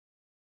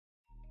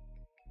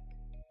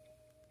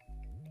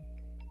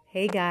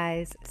Hey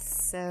guys,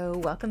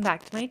 so welcome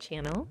back to my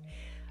channel.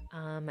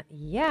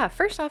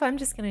 First off, I'm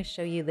just going to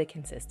show you the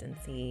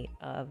consistency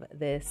of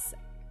this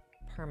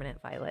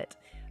permanent violet.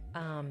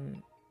 The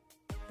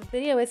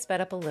video is sped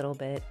up a little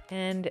bit,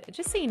 and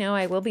just so you know,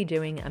 I will be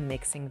doing a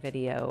mixing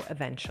video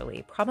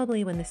eventually,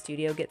 probably when the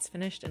studio gets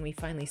finished and we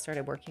finally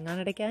started working on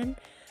it again.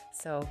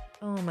 So,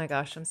 oh my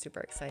gosh, I'm super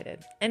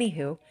excited.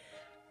 Anywho,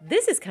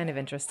 this is kind of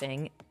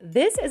interesting.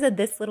 This is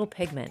this little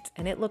pigment,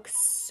 and it looks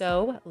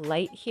so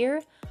light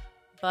here,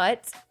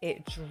 but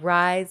it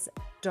dries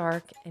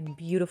dark and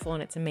beautiful,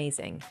 and it's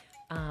amazing.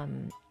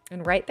 And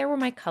right there were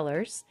my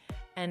colors,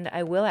 and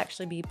I will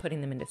actually be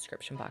putting them in the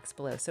description box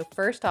below. So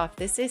first off,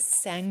 this is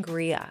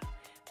Sangria.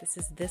 This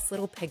is this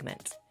little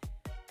pigment.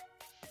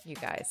 You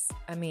guys,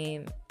 I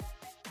mean,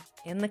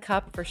 in the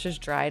cup versus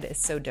dried is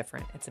so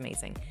different. It's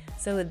amazing.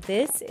 So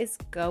this is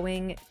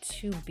going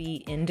to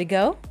be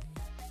indigo.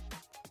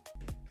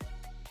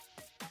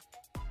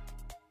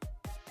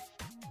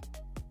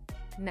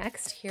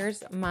 Next,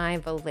 here's my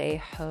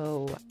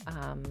Vallejo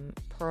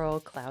Pearl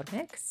Cloud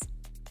Mix.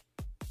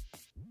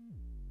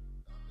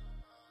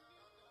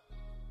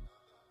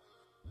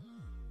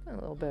 Put a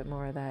little bit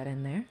more of that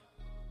in there.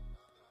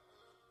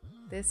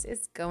 This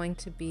is going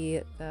to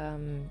be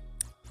the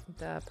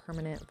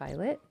Permanent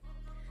Violet.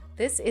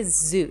 This is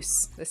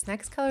Zeus. This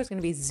next color is going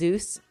to be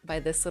Zeus by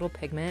this little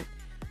pigment.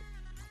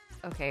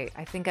 Okay,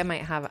 I think I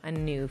might have a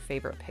new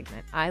favorite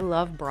pigment. I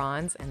love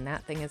bronze, and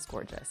that thing is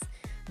gorgeous.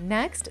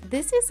 Next,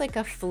 this is like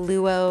a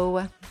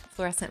Fluo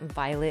fluorescent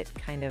violet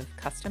kind of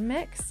custom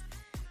mix.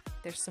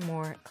 There's some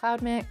more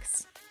cloud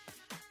mix.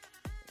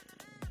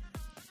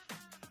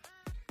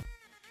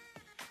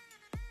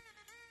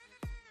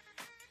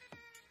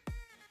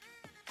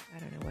 I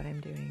don't know what I'm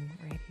doing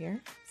right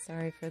here.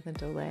 Sorry for the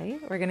delay.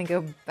 We're gonna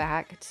go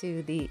back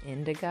to the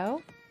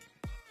indigo.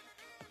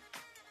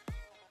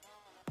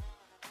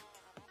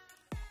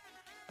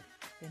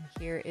 Then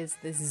here is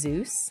the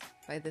Zeus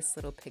by this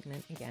little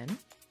pigment again.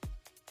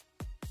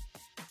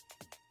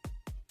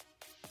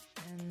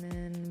 And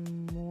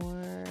then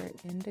more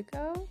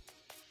indigo.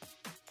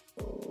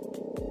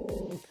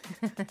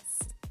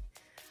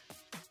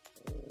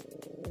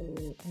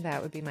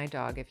 That would be my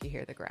dog if you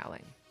hear the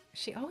growling.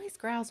 She always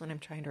growls when I'm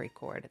trying to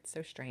record. It's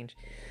so strange.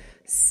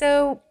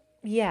 So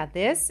yeah,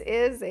 this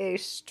is a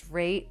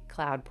straight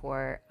cloud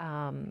pour.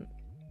 And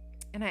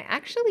I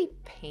actually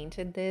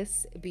painted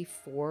this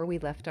before we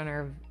left on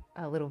our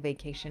little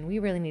vacation. We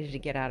really needed to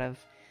get out of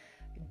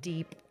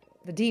the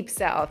deep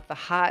south, the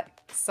hot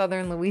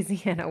southern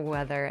Louisiana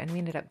weather, and we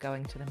ended up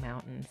going to the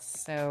mountains.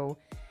 So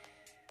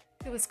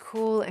it was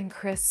cool and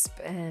crisp,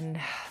 and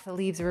the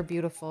leaves were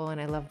beautiful,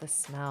 and I love the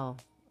smell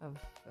of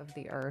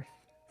the earth.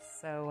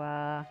 So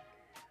I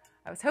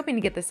was hoping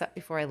to get this up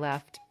before I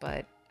left,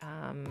 but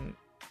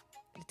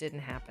it didn't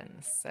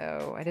happen.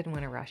 So I didn't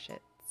want to rush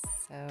it.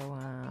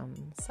 So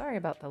sorry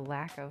about the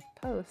lack of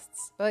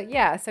posts. But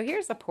yeah, so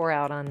here's a pour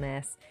out on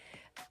this.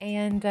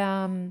 And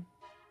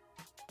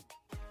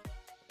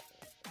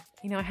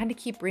you know, I had to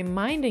keep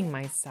reminding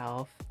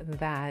myself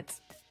that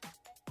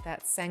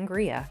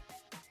Sangria,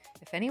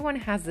 if anyone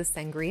has the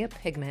Sangria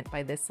pigment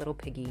by this little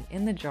piggy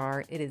in the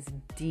jar, it is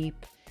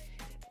deep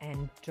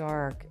and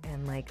dark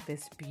and like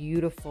this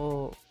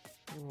beautiful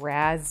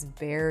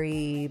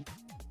raspberry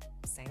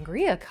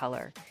Sangria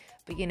color.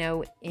 But you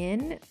know,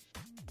 in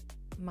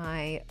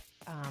my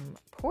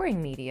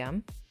pouring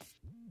medium,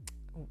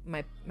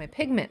 my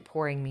pigment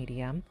pouring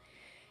medium,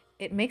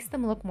 it makes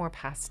them look more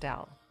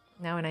pastel.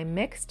 Now, when I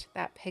mixed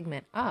that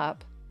pigment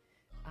up,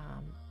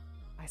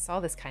 I saw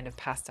this kind of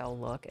pastel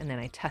look, and then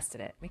I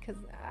tested it because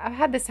I've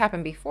had this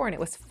happen before and it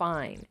was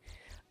fine,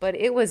 but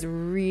it was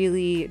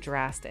really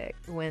drastic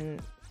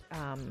when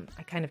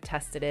I kind of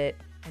tested it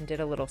and did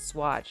a little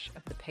swatch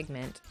of the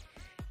pigment.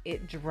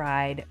 It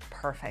dried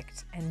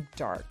perfect and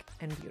dark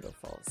and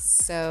beautiful.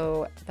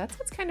 So that's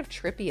what's kind of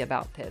trippy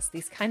about this.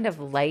 These kind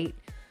of light,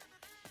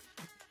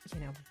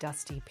 you know,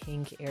 dusty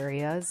pink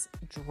areas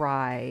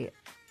dry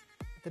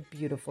the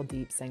beautiful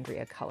deep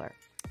Sangria color.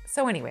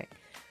 So anyway,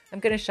 I'm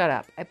gonna shut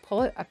up. I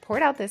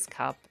poured out this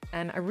cup,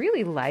 and I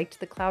really liked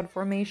the cloud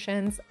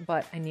formations,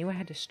 but I knew I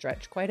had to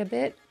stretch quite a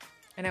bit,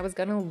 and I was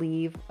gonna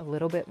leave a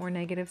little bit more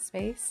negative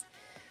space.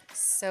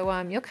 So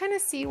you'll kind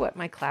of see what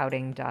my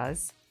clouding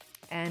does.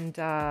 And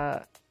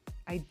I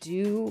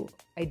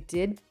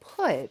did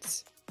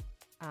put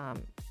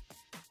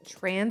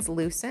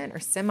translucent or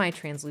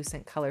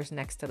semi-translucent colors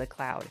next to the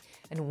cloud.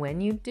 And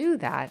when you do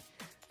that,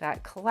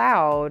 that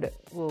cloud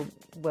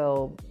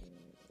will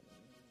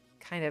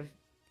kind of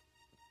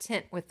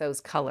tint with those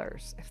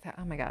colors. If that,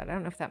 oh my God, I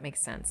don't know if that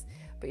makes sense.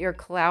 But your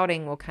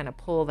clouding will kind of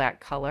pull that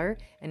color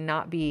and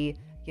not be,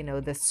 you know,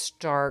 the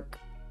stark,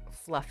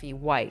 fluffy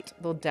white.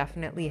 They'll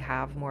definitely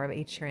have more of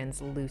a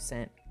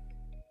translucent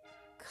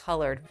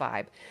colored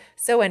vibe.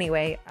 So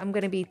anyway, I'm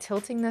going to be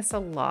tilting this a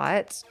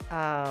lot.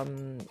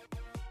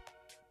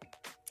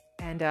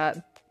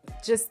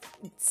 Just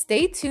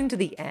stay tuned to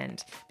the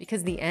end,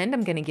 because the end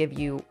I'm going to give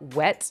you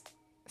wet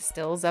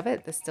stills of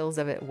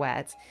it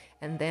wet,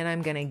 and then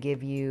I'm gonna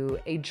give you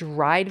a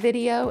dried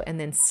video and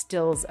then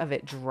stills of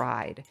it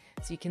dried,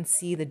 so you can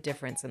see the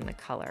difference in the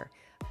color.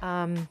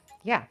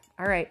 Yeah,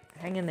 all right,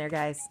 hang in there,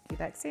 guys. Be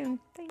back soon.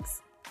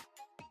 Thanks.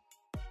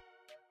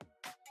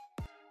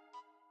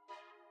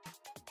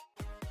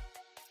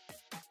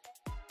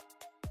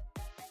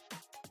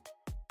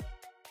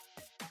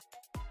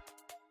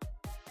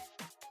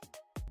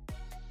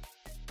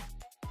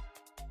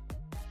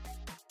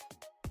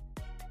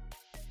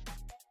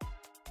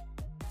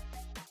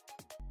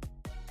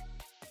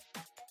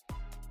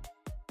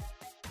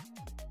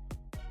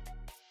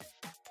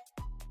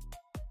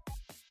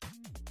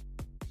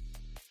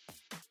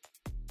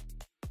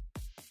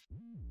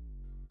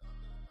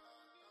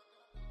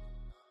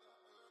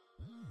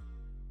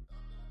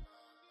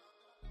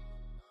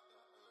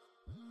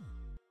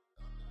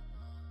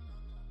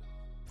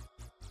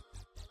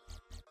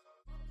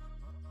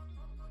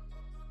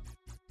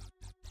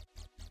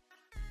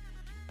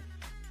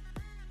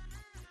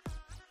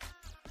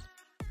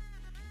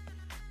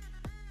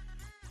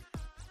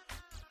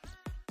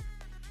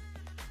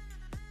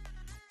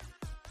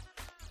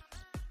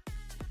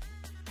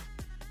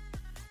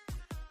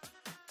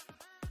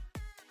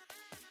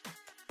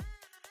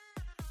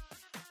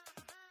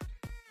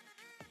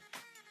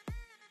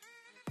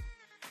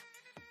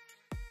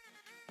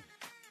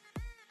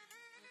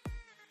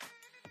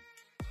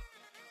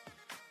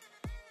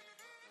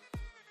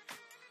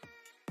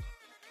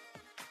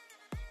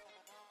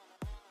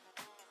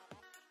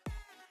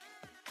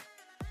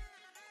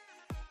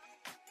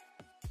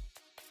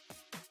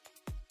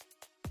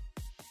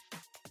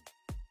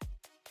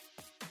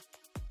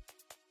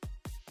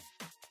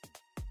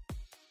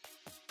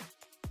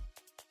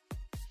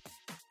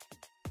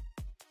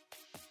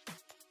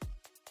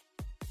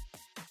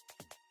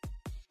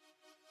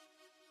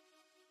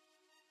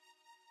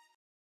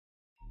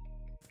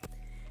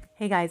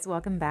 Hey guys,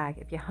 welcome back.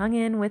 If you hung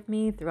in with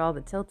me through all the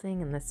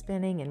tilting and the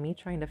spinning and me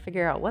trying to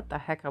figure out what the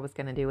heck I was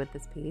going to do with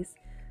this piece,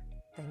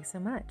 thanks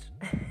so much.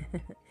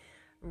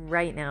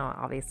 Right now,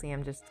 obviously,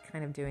 I'm just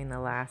kind of doing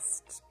the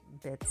last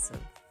bits of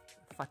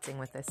futzing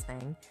with this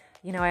thing.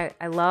 You know,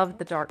 I love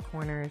the dark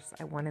corners.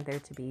 I wanted there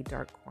to be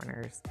dark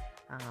corners,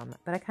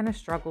 but I kind of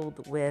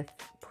struggled with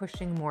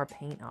pushing more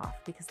paint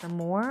off, because the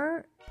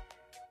more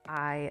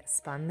I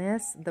spun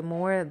this, the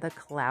more the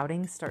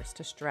clouding starts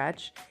to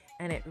stretch,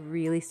 and it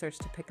really starts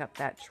to pick up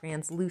that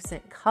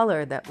translucent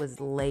color that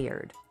was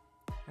layered,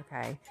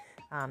 okay?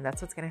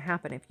 That's what's gonna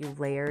happen if you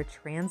layer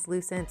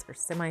translucent or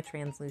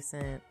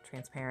semi-translucent,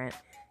 transparent,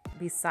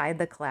 beside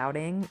the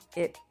clouding.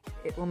 It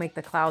will make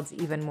the clouds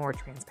even more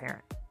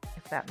transparent,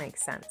 if that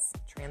makes sense,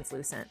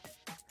 translucent.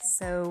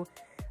 So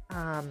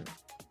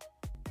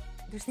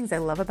there's things I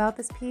love about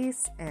this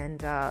piece, and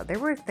there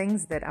were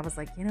things that I was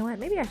like, you know what,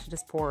 maybe I should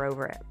just pour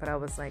over it, but I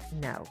was like,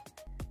 no.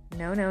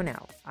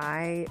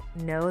 I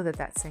know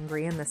that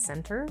Sangria in the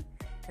center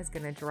is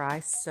going to dry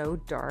so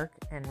dark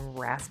and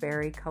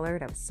raspberry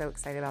colored. I was so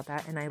excited about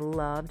that. And I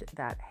loved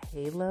that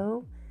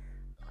halo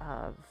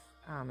of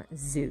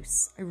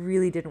Zeus. I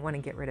really didn't want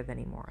to get rid of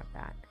any more of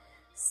that.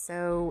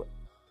 So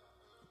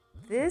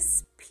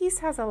this piece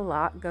has a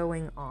lot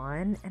going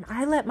on, and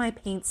I let my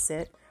paint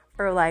sit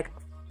for like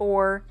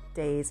 4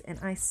 days and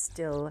I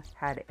still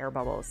had air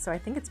bubbles. So I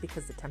think it's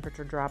because the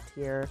temperature dropped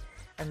here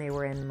and they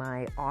were in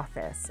my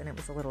office and it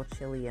was a little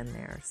chilly in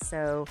there.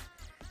 So,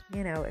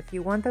 you know, if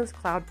you want those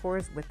cloud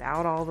pores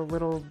without all the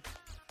little,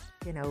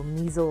 you know,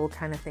 measle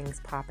kind of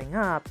things popping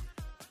up,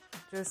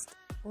 just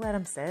let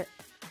them sit.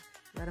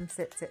 Let them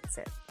sit.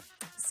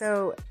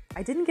 So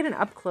I didn't get an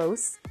up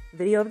close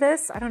video of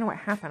this. I don't know what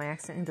happened. I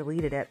accidentally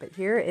deleted it, but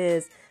here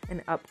is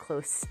an up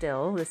close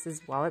still. This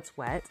is while it's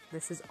wet.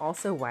 This is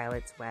also while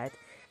it's wet.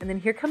 And then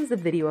here comes the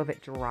video of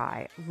it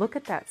dry. Look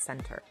at that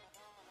center.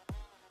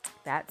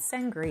 That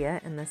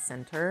Sangria in the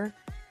center,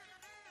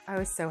 I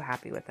was so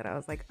happy with it. I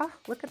was like, oh,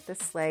 look at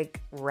this like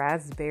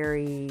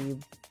raspberry,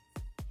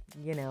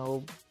 you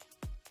know,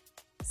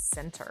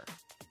 center.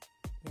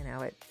 You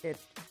know,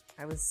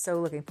 I was so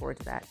looking forward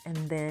to that. And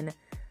then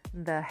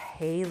the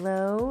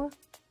halo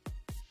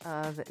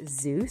of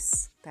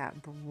Zeus,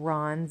 that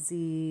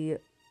bronzy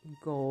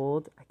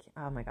gold.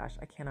 Oh my gosh,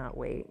 I cannot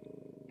wait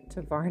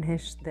to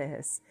varnish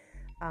this.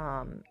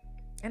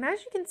 And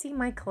as you can see,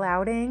 my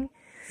clouding,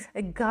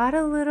 it got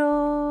a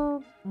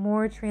little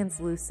more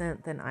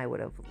translucent than I would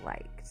have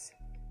liked.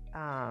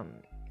 I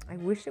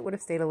wish it would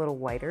have stayed a little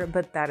whiter,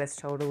 but that is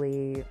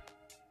totally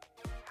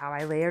how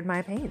I layered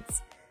my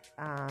paints.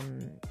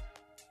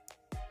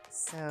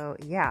 So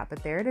yeah,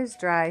 but there it is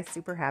dry,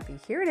 super happy.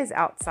 Here it is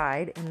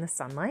outside in the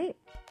sunlight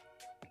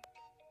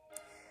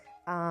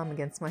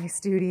against my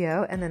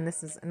studio. And then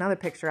this is another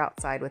picture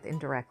outside with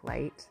indirect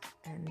light.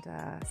 And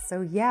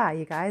so yeah,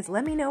 you guys,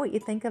 let me know what you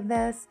think of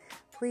this.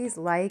 Please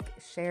like,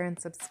 share, and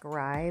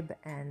subscribe.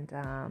 And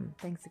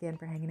thanks again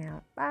for hanging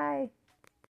out. Bye.